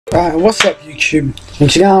What's up YouTube? And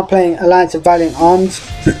today I'm playing Alliance of Valiant Arms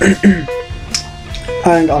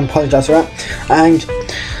and I apologise for that. And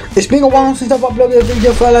it's been a while since I've uploaded a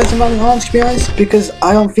video for Alliance of Valiant Arms, to be honest, because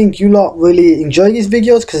I don't think you lot really enjoy these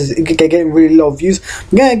videos because they're getting really low views.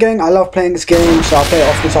 Again, I love playing this game, so I play it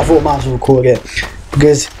often, so I thought I might as well record it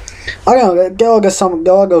because I don't know, they'll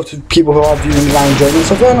go to people who are viewing and enjoying it,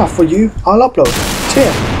 so fair enough for you, I'll upload. So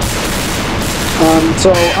yeah.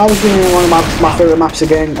 So I was doing one of my favourite maps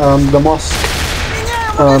again, the mosque,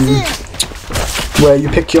 where you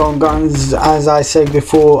pick your own guns. As I said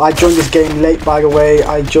before, I joined this game late, by the way.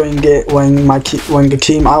 I joined it when the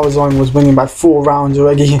team I was on was winning by 4 rounds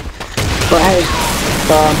already. But hey,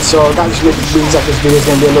 so that just means that this video is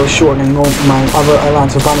going to be a little shorter than my other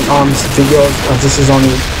Alliance of Valiant Arms videos, as this is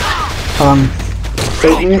only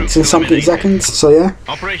 8 minutes and something seconds, so yeah.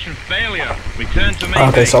 Operation failure. Return to main.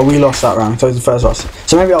 Okay, so we lost that round, so it's the first loss.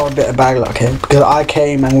 So maybe I was a bit of bad luck here, because I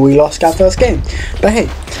came and we lost our first game. But hey,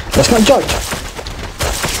 let's not judge.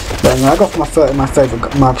 But anyway, I got my third favourite,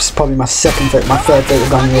 probably my third favourite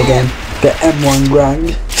gun in the game, the M1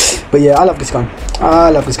 Grand. But yeah, I love this gun. I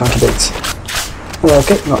love this gun to bits.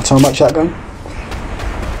 Okay, not so much that gun.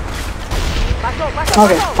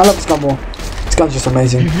 Okay, I love this gun more. This gun's just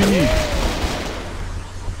amazing.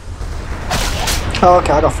 Oh,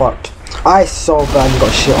 okay, I got fucked. I so bad you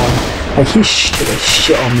got shit on. Like, he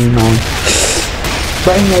shit on me, man.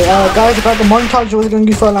 But anyway, guys, about the montage I was going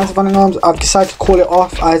to do for Alliance of Valiant Arms, I've decided to call it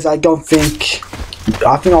off, as I think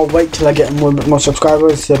I'll wait till I get more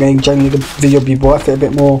subscribers, so then generally the video will be worth it a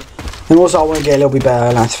bit more. And also I want to get a little bit better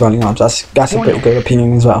at Alliance of Valiant Arms. That's a pretty good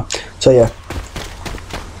opinion as well. So yeah.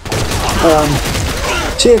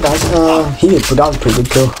 So yeah, guys, that was a pretty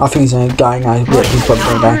good kill. I think he's a guy now. Yeah, he's probably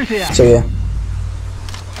a guy. So yeah.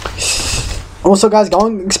 Also, guys,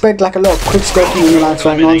 don't expect like a lot of quick scoping in Alliance of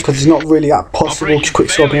Valiant Arms, because it's not really that possible to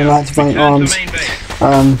quick scope in Alliance of Valiant Arms.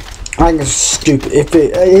 I think it's stupid. If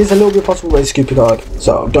it is a little bit possible, but it's stupid hard.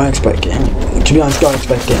 So don't expect it. To be honest, don't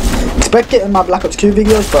expect it. Expect it in my Black Ops 2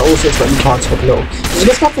 videos, but also expect me to hard scope a little.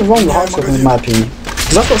 There's nothing wrong with hard scoping in my opinion,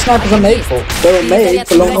 because that's what snipers are made for. They were made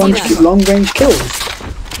for long range kills.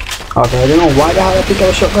 Okay, I don't know why the hell I picked up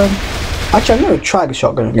a shotgun. Actually, I've never tried a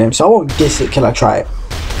shotgun in a game, so I won't diss it till I try it.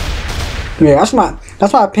 Yeah, that's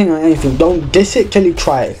my opinion on anything. Don't diss it till you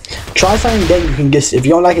try it. Try something, then you can diss it. If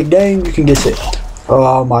you don't like a game, you can diss it.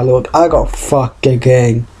 Oh my lord, I got fucked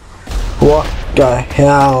again. What the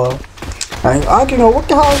hell? I don't know what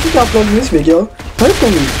the hell I think I'm uploading this video.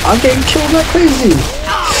 I'm getting killed like crazy.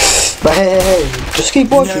 But hey, just keep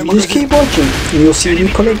watching. Just keep watching, and you'll see me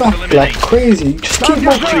pull it back like crazy. Just keep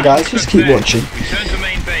watching, guys. Just keep watching.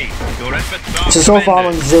 So far I'm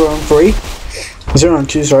on 0-3,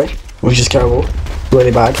 0-2, sorry. Which is terrible, really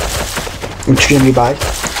bad, extremely bad.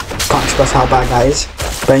 Can't express how bad that is.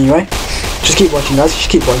 But anyway, just keep watching, guys. Just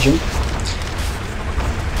keep watching.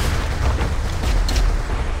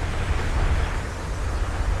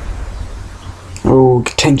 Oh,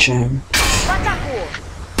 tension.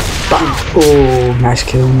 Bang. Oh, nice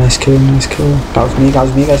kill, nice kill, nice kill. That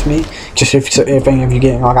was me. Just if any of you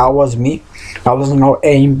getting like, that was me. That wasn't no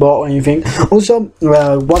aimbot or anything. Also,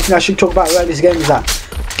 one thing I should talk about this game is that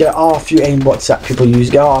there are a few aimbots that people use.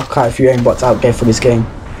 There are quite a few aimbots out there for this game,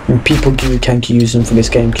 and people do tend to use them for this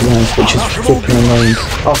game, to be honest, which is flipping annoying.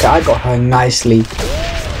 Okay, I got her nicely.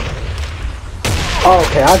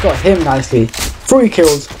 Okay, I got him nicely. 3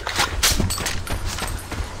 kills.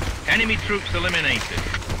 Enemy troops eliminated.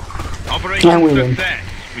 Operation success.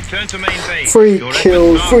 Return to main base. 3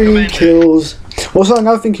 kills. Also,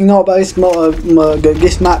 another thing you know about this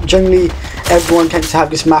map, generally everyone tends to have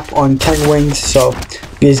this map on 10 wins, so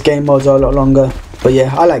these game modes are a lot longer. But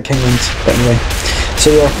yeah, I like 10 wins. But anyway, so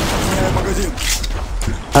yeah.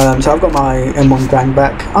 So I've got my M1 Grand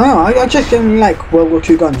back. I don't know, I just didn't like World War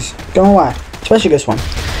II guns. Don't know why, especially this one.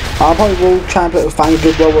 I probably will try and find a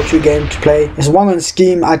good World War II game to play. There's one on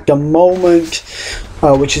Steam at the moment,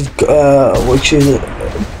 which is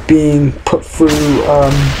being put through.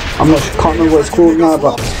 Can't remember what it's called now,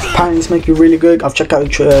 but apparently it's making really good. I've checked out the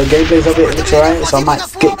gameplays of it. It looks alright, so I might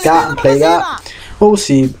get that and play that. We'll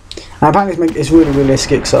see. And apparently it's really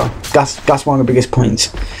realistic, so that's one of the biggest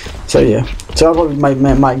points. So yeah, so I probably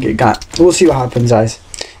might get that. We'll see what happens, guys.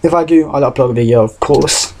 If I do, I'll upload a video, of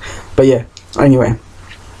course. But yeah, anyway.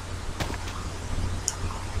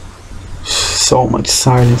 So much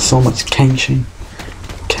silence, so much tension.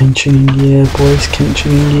 Tension in the air, boys.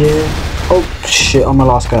 Tension in the air. Oh shit, I'm the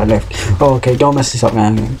last guy left. Oh, okay, don't mess this up,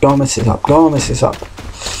 man. Don't mess this up. Don't mess this up.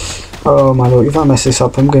 Oh my lord, if I mess this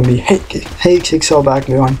up, I'm gonna be hated so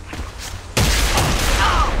badly on.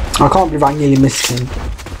 I can't believe I nearly missed him.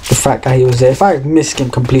 The fat guy he was there. If I missed him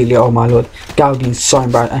completely, oh my lord, that would be so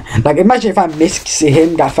embarrassing. Like imagine if I missed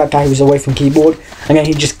him, that fat guy who was away from keyboard, and then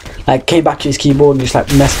he just like came back to his keyboard and just like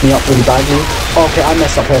messed me up really badly. Okay, I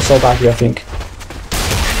messed up here so badly, I think.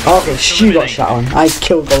 Okay, she got shot on. I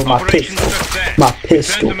killed her with my pistol. My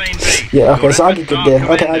pistol. Yeah, okay, so I did good there.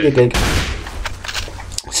 Okay, I did good.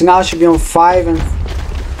 So now I should be on 5 and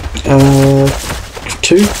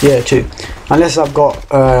 2? Yeah, 2. Unless I've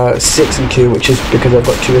got 6 and Q, which is because I've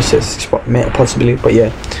got 2 assists, possibly. But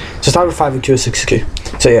yeah, just either 5 and Q or 6 and Q.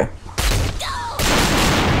 So yeah.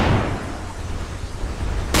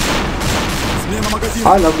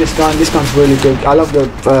 I love this gun. This gun's really good. I love the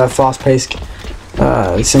fast paced.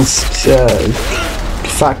 Since the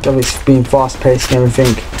fact of it being fast paced and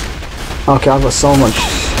everything. Okay, I've got so much.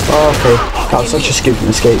 Okay, that was such a stupid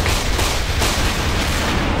mistake.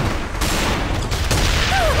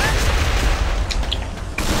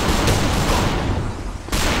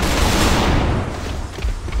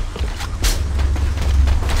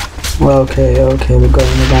 Well, okay, we're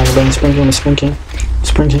going, sprinting.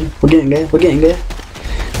 We're getting there,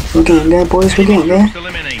 boys, we're getting there.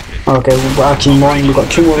 Okay, we're actually mine. We've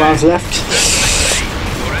got 2 more rounds left.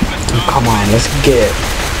 Come on, let's get it.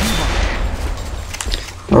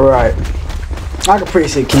 Alright. I got pretty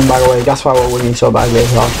sick team, by the way. That's why we're winning so badly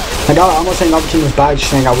as well. Like, I'm not saying other team was bad, just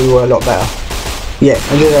saying that we were a lot better. Yeah,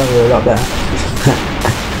 I just saying we were a lot better.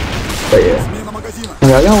 But yeah.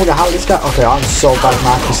 Okay, I don't know what the hell this guy. Okay, I'm so bad at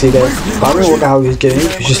my accuracy there. But I don't know what the hell he was doing. He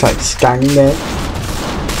was just like standing there.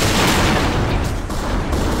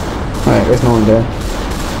 Alright, there's no one there.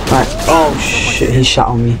 Right. Oh shit, he shot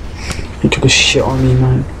on me. He took a shit on me,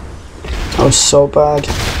 man. That was so bad.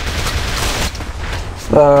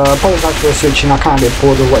 Apologize for switching. I can't get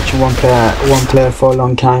bored of watching one player for a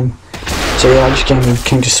long time. So yeah, I just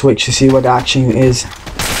came to switch to see what the action is.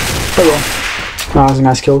 But yeah, that was a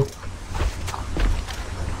nice kill.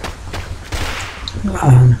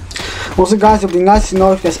 Also guys, it would be nice to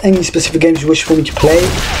know if there's any specific games you wish for me to play.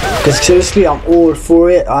 Because seriously, I'm all for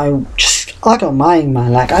it. I don't mind,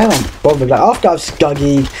 man. Like, I don't bother. Like, after I've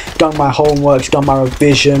studied, done my homeworks, done my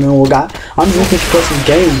revision and all that, I'm just looking to play some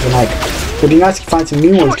games. And like, it would be nice to find some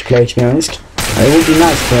new ones to play, to be honest. Like, it would be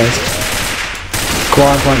nice, to be honest.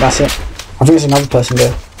 Quiet point, that's it. I think there's another person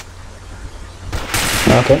there.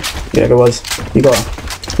 Okay. Yeah, there was. You got her.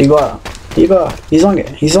 He's on it.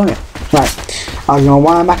 Right. I don't know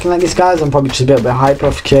why I'm acting like this, guys. I'm probably just a bit hyper,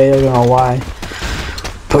 okay. I don't know why.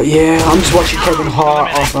 But yeah, I'm just watching Kevin Hart.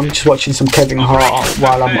 I'm just watching some Kevin Hart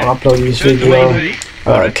while I'm uploading this video.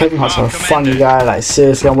 Kevin Hart's a funny guy. Like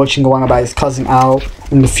seriously, I'm watching one about his cousin Al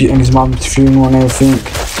and his mum's funeral and everything.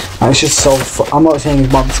 And it's just so. I'm not saying his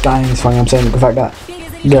mum's dying is funny. I'm saying the fact that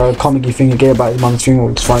the comedy thing he gave about his mum's funeral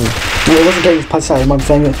is funny. And it wasn't getting his piss out of his mum's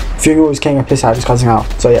funeral. It was getting a piss out of his cousin Al.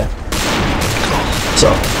 So yeah.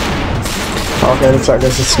 So okay, looks like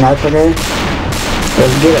there's a sniper there.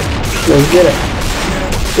 Let's get it.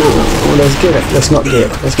 Ooh, let's get it. Let's not get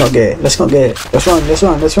it. Let's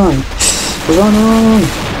run.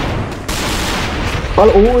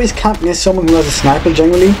 I'll always camp near someone who has a sniper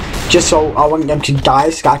generally, just so I want them to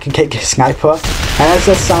die so I can take a sniper. And that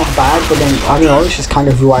does sound bad, but then, I don't know, it's just kind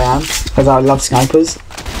of who I am, because I love snipers.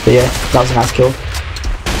 But yeah, that was a nice kill.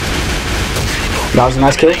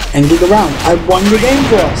 Ended the round. I won the game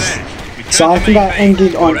for us. So I think I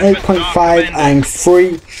ended on 8.5 and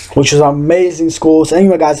 3, which was an amazing score. So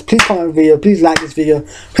anyway guys, please comment on the video, please like this video,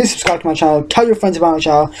 please subscribe to my channel, tell your friends about my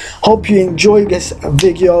channel. Hope you enjoy this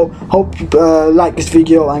video, hope you like this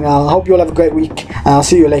video, and I hope you all have a great week, and I'll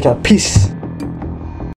see you later. Peace.